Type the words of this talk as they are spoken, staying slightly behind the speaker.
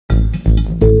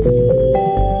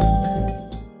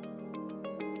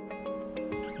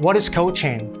What is cold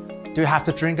chain? Do you have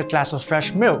to drink a glass of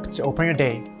fresh milk to open your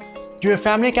day? Do your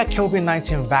family get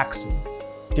COVID-19 vaccine?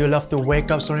 Do you love to wake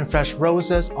up smelling fresh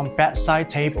roses on bedside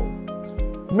table?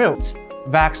 Milk,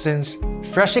 vaccines,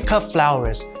 freshly cut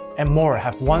flowers, and more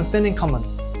have one thing in common.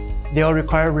 They all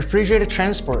require refrigerated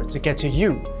transport to get to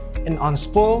you in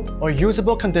unspoiled or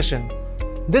usable condition.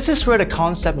 This is where the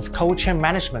concept of cold chain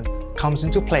management comes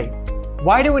into play.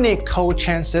 Why do we need cold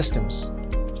chain systems?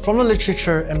 From the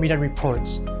literature and media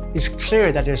reports, it's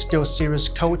clear that there's still serious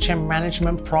cold chain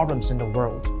management problems in the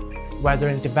world, whether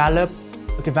in developed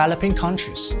or developing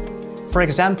countries. For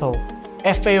example,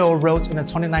 FAO wrote in a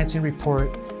 2019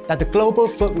 report that the global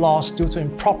food loss due to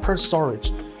improper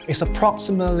storage is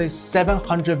approximately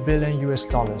 $700 billion US.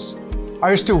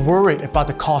 Are you still worried about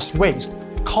the cost waste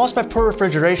caused by poor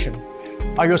refrigeration?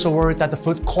 Are you also worried that the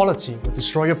food quality will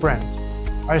destroy your brand?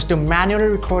 Are you still manually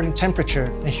recording temperature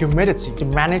and humidity to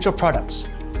manage your products?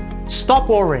 Stop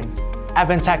worrying.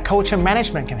 Advantech Cold Chain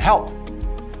Management can help.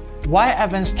 Why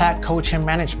Advantech Cold Chain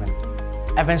Management?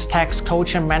 Advantech's Cold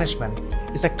Chain Management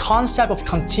is a concept of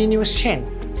continuous chain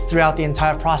throughout the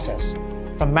entire process,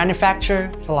 from manufacture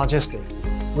to logistics,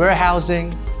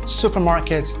 warehousing,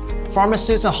 supermarkets,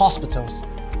 pharmacies, and hospitals.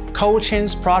 Cold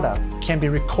chain's product can be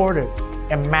recorded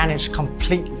and managed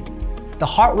completely. The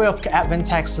hardware of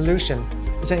Advantech's solution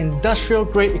is an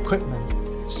industrial-grade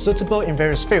equipment suitable in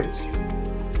various fields.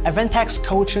 Advantech's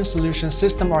cold chain solution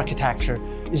system architecture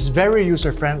is very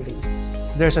user-friendly.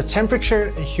 There's a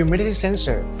temperature and humidity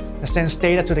sensor that sends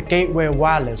data to the gateway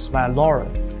wireless via LoRa,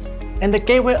 and the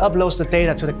gateway uploads the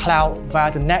data to the cloud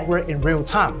via the network in real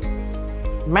time.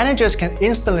 Managers can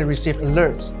instantly receive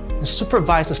alerts and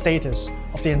supervise the status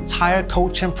of the entire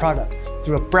cold chain product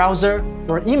through a browser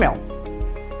or email.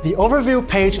 The overview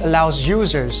page allows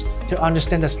users to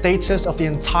understand the status of the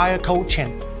entire cold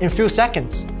chain in a few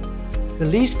seconds. The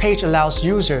list page allows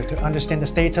users to understand the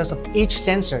status of each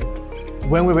sensor,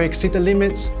 when we will exceed the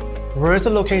limits, where is the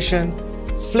location,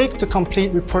 flick to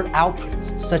complete report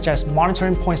outputs such as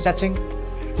monitoring point setting,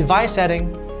 device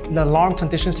setting, and alarm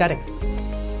condition setting.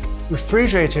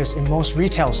 Refrigerators in most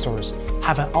retail stores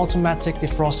have an automatic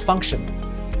defrost function.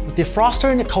 The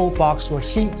defroster in the cold box will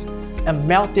heat and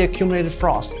melt the accumulated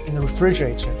frost in the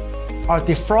refrigerator. Our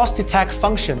Defrost Detect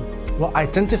function will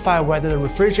identify whether the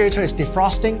refrigerator is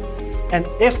defrosting, and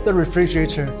if the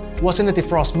refrigerator was in the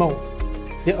defrost mode,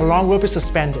 the alarm will be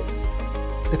suspended.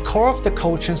 The core of the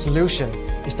cold chain solution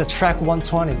is the Track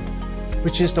 120,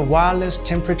 which is the wireless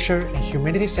temperature and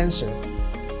humidity sensor.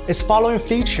 Its following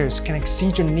features can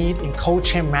exceed your need in cold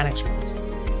chain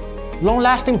management.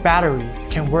 Long-lasting battery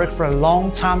can work for a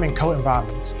long time in cold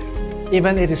environment.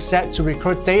 Even it is set to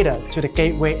record data to the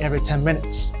gateway every 10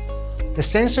 minutes. The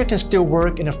sensor can still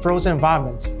work in a frozen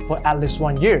environment for at least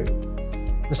 1 year.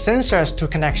 The sensor has two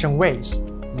connection ways,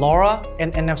 LoRa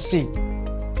and NFC.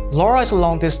 LoRa is a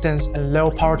long-distance and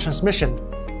low-power transmission,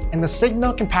 and the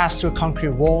signal can pass through concrete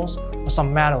walls or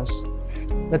some metals.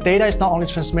 The data is not only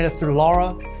transmitted through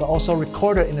LoRa, but also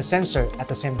recorded in the sensor at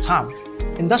the same time.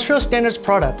 Industrial standards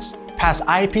products pass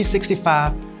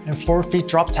IP65 and 4 feet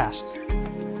drop tests.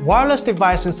 Wireless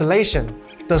device installation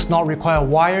does not require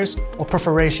wires or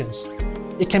perforations.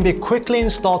 It can be quickly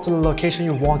installed to the location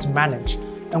you want to manage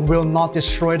and will not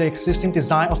destroy the existing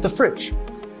design of the fridge.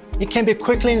 It can be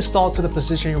quickly installed to the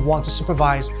position you want to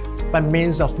supervise by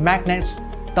means of magnets,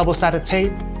 double-sided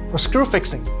tape, or screw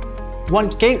fixing. One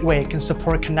gateway can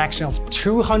support connection of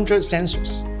 200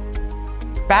 sensors.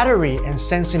 Battery and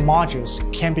sensing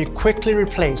modules can be quickly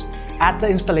replaced at the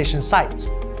installation site.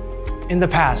 In the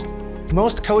past,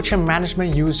 most cold chain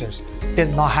management users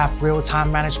did not have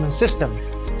real-time management system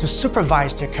to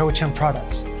supervise their cold chain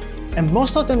products, and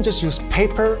most of them just use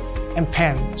paper and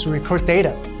pen to record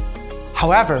data.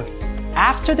 However,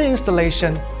 after the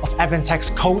installation of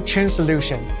Advantech's cold chain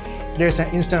solution, there's an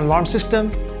instant alarm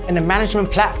system and a management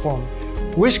platform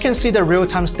which can see the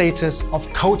real-time status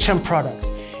of cold chain products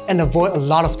and avoid a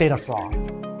lot of data fraud.